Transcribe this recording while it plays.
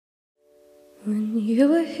When you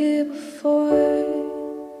were here before,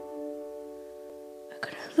 I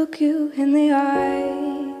couldn't look you in the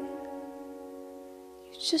eye.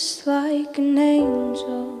 You're just like an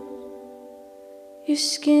angel. Your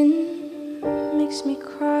skin makes me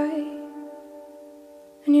cry,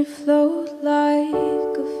 and you float like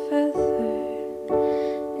a feather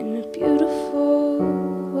in a beautiful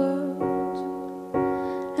world.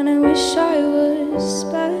 And I wish I was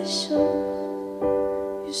special.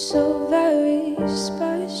 You're so very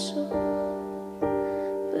special,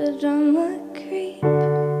 but I'm a creep.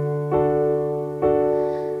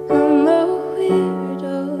 I'm a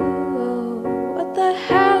weirdo. What the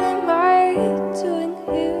hell am I doing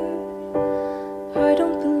here? I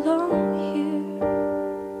don't belong here,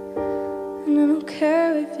 and I don't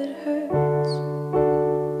care if it hurts.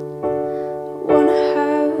 I wanna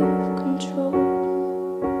have control.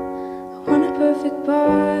 I want a perfect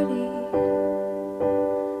body.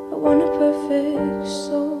 I want a perfect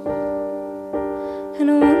soul, and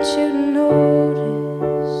I want you to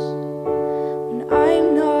notice when I'm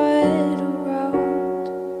not around.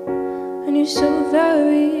 And you're so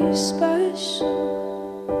very special.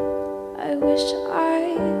 I wish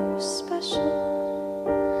I was special,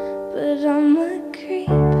 but I'm a creep.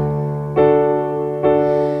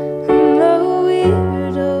 I'm a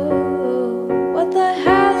weirdo. What the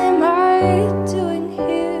hell am I doing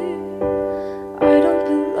here? I don't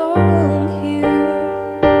belong here.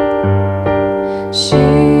 She's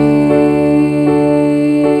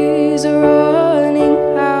running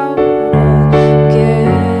out again.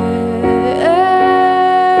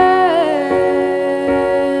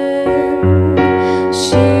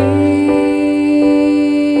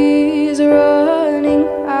 She's running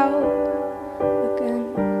out again.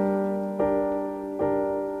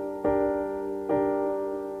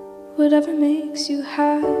 Whatever makes you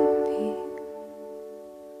happy,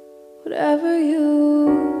 whatever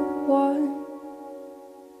you want.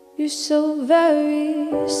 You're so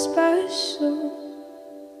very special.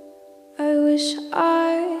 I wish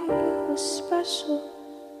I was special,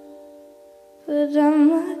 but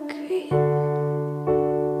I'm a creep.